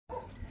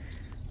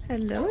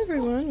Hello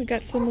everyone, we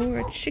got some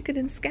more chicken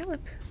and scallop.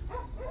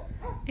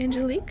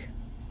 Angelique?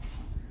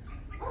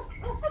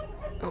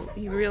 Oh,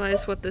 you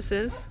realize what this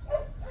is?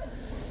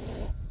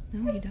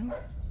 No, you don't.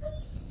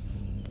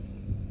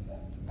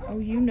 Oh,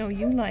 you know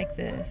you like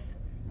this.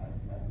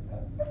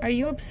 Are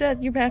you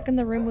upset you're back in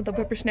the room with the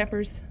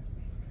whippersnappers?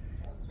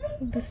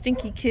 With the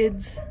stinky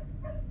kids?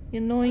 The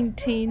annoying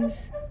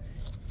teens?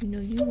 You know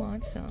you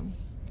want some.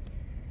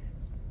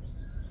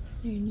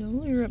 You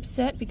know you're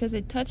upset because they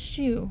touched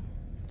you.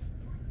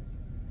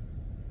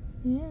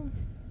 Yeah.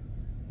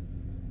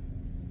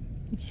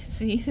 You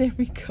see? There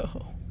we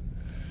go.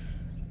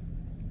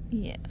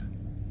 Yeah.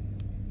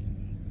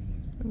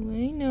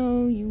 We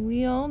know,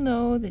 we all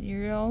know that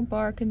you're all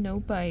bark and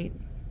no bite.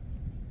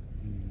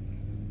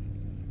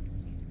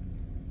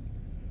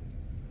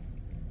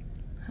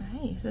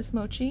 Hi, is this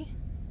Mochi?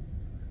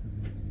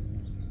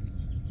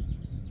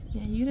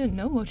 Yeah, you didn't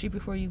know Mochi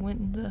before you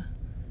went in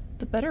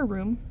the better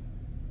room.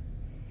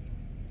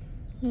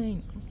 I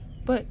know,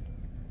 but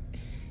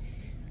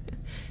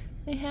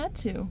they had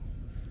to.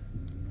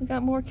 We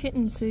got more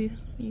kittens, so you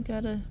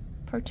gotta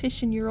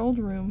partition your old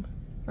room,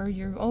 or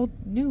your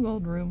new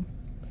old room.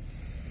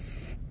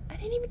 I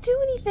didn't even do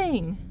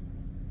anything.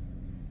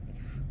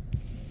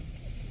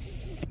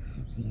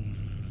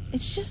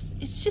 It's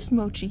just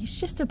Mochi. He's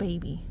just a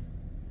baby.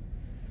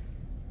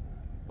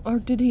 Or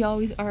did he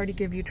always already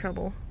give you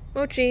trouble?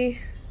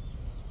 Mochi!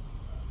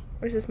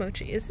 Where's this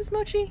Mochi? Is this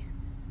Mochi?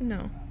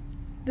 No.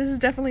 This is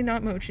definitely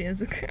not Mochi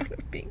as a kind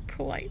of being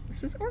polite.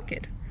 This is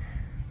Orchid.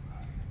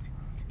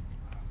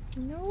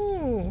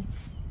 No.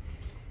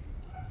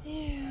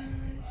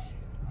 Yes.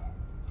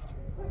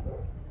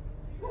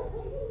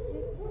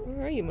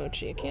 Where are you,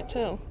 Mochi? I can't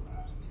tell.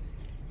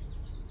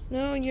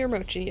 No, you're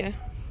Mochi, yeah.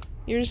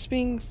 You're just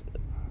being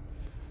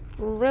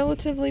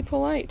relatively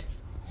polite.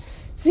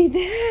 See,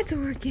 that's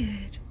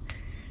Orchid.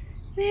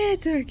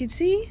 That's Orchid,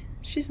 see?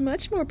 She's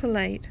much more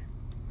polite.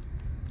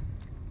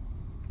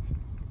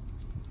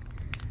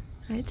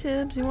 Hi,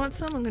 Tibbs. You want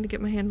some? I'm gonna get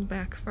my hand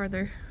back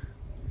farther.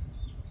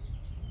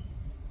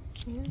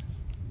 Yeah.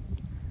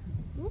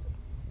 Ooh.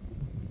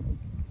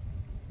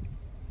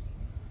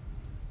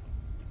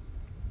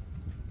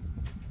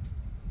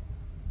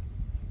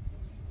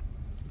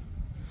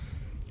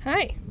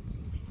 Hi.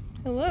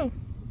 Hello.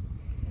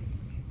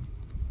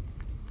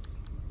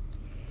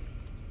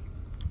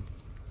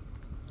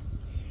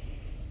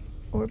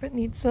 Orbit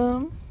needs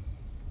some.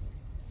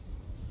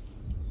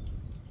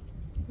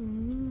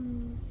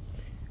 Ben?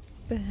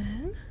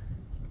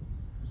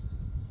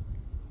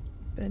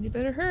 Ben, you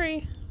better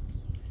hurry.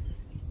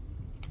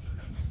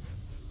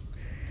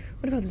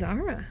 What about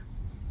Zara?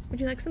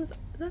 Would you like some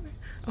Zara?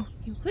 Oh,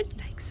 you would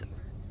like some.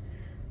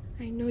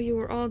 I know you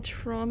were all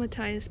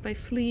traumatized by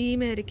flea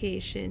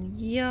medication.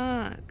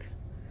 Yuck.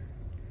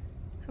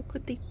 How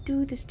could they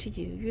do this to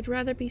you? You'd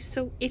rather be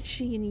so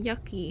itchy and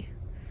yucky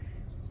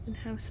than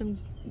have some...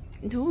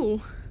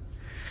 No.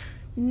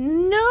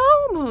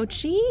 No,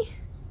 Mochi.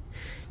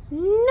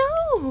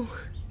 No.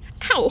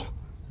 Ow.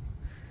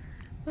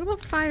 What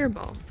about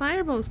Fireball?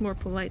 Fireball's more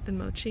polite than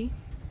Mochi.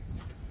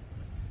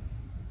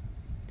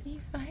 See,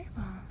 Fireball.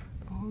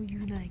 Oh,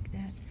 you like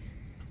that.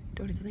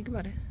 Don't have to think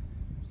about it.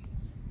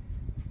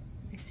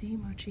 I see you,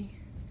 Mochi.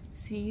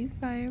 See you,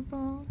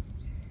 Fireball.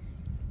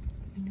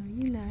 I know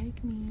you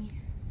like me.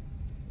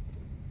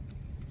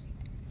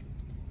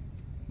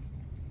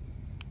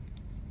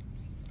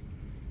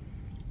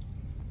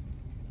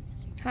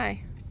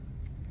 Hi.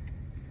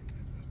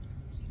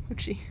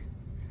 Mochi.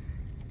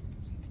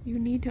 You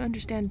need to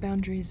understand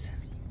boundaries.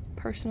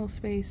 Personal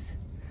space.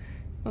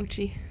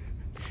 Mochi.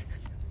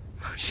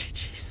 Mochi,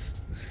 jeez.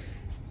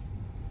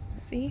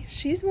 See?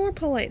 She's more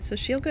polite, so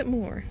she'll get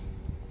more.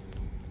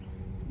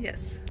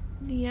 Yes.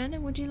 Indiana,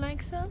 would you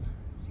like some?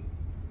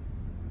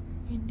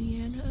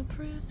 Indiana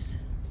approves.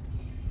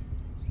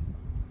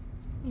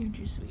 You're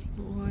just a sweet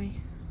boy.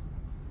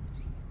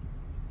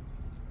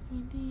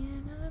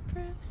 Indiana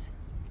approves.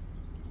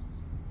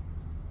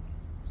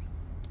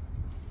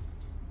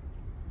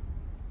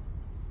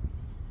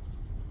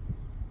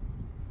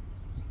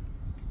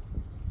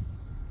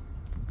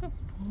 Good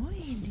boy,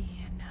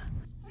 Indiana.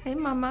 Hey,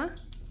 Mama.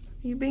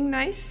 You being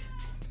nice?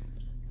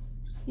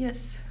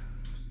 Yes.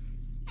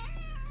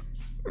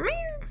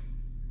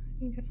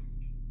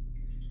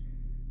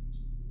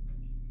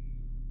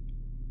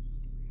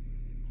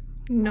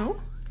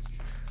 No?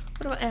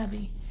 What about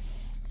Abbie?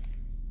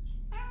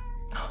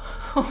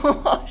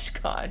 Oh,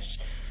 Oshkosh.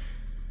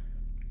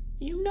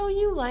 You know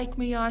you like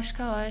me,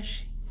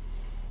 Oshkosh.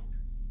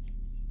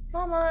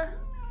 Mama.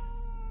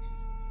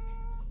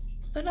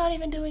 They're not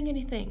even doing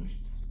anything.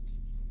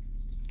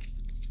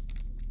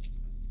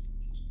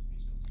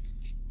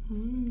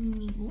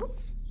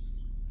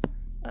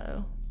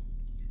 Uh-oh.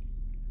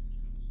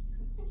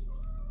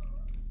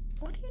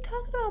 What are you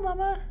talking about,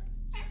 Mama?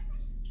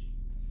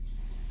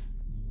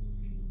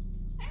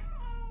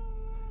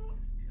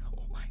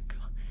 Oh my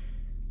God.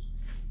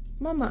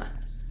 Mama,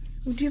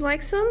 would you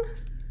like some?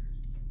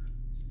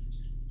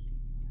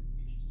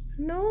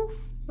 No?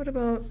 What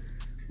are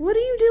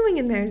you doing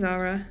in there,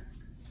 Zara?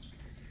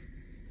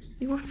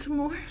 You want some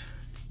more?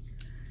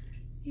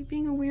 You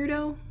being a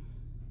weirdo?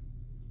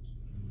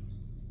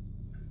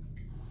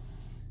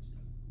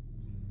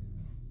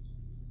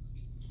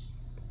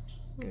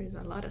 There's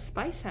a lot of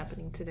spice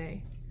happening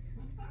today.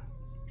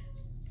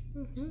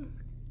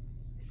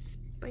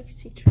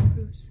 Spicy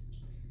churros.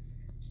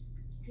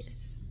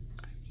 Yes.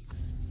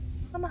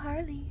 Mama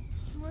Harley,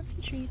 you want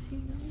some treats you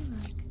know you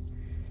like.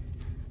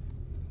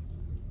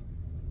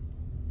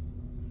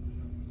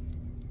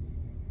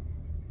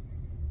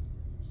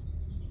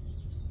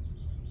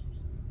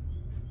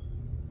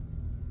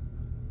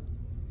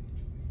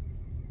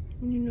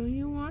 You know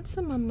you want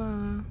some,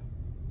 Mama.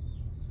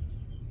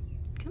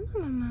 Come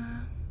on,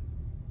 Mama.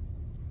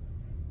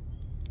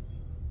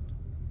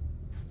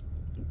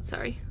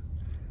 Sorry.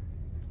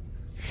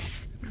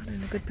 Not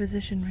in a good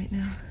position right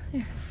now.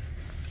 Here.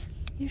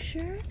 You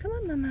sure? Come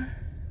on, Mama.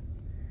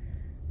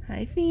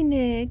 Hi,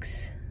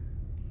 Phoenix.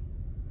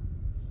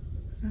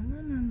 Come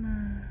on,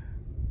 Mama.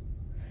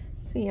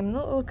 See, I'm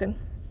not looking.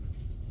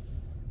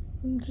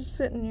 I'm just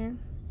sitting here.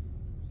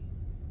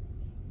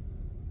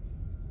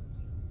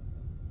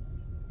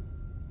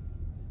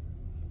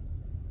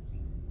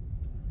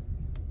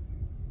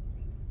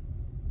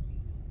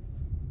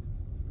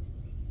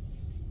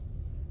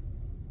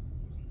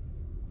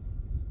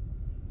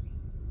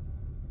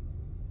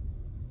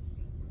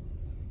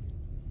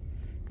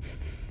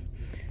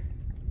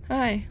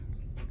 Hi.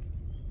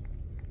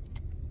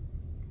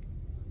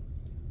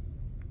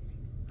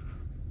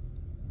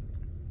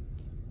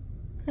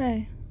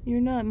 Hey, you're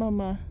not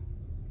Mama.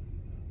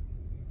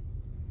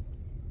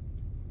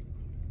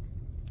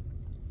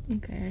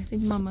 Okay, I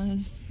think Mama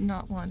does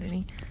not want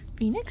any.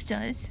 Phoenix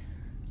does.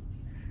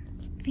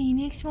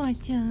 Phoenix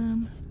wants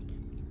some.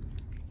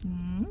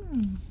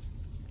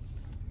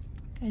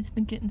 Guys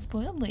been getting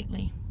spoiled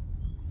lately.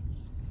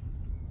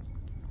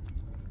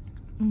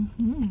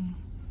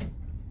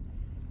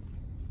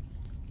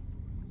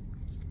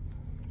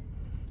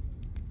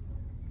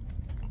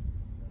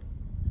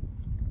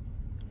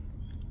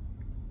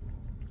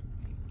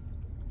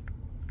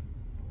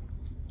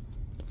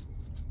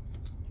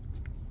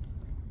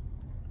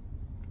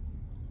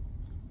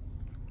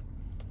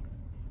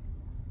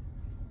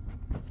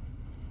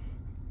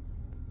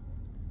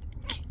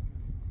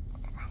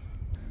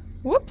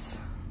 Whoops.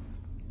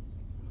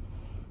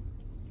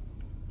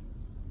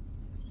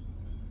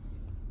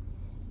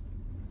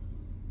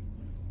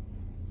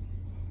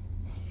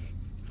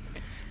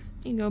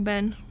 You go,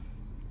 Ben.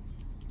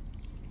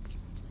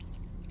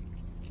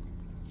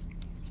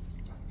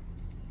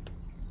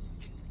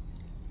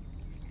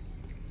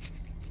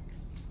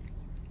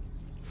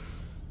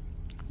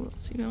 Well,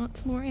 so you want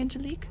some more,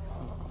 Angelique?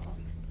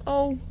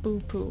 Oh,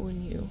 boo-poo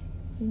and you.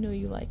 You know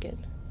you like it.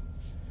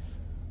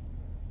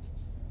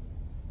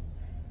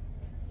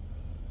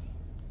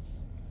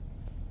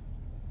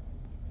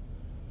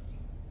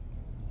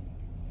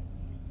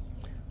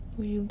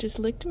 Well, you just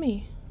licked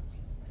me.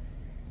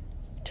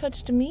 You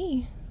touched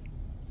me.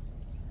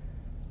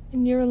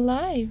 And you're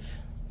alive.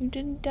 You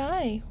didn't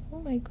die. Oh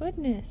my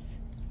goodness.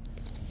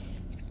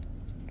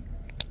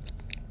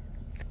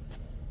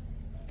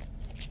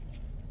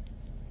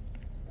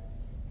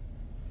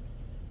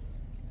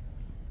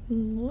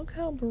 Look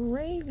how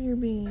brave you're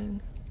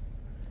being.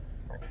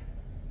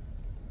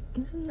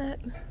 Isn't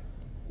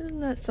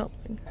that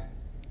something?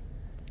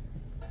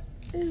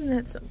 Isn't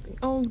that something?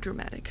 Oh,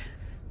 dramatic.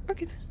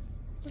 Orchid.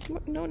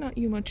 No, not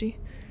you, Munchie.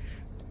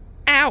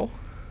 Ow!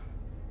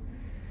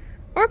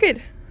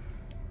 Orchid!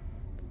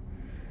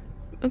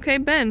 Okay,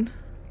 Ben.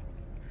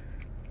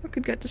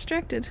 Orchid got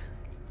distracted.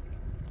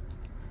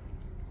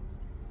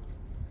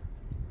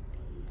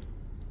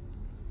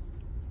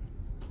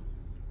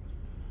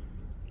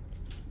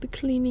 The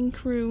cleaning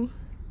crew.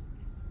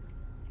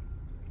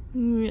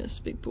 Yes,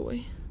 big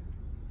boy.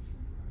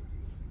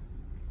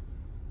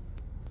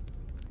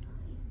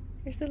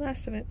 Here's the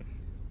last of it.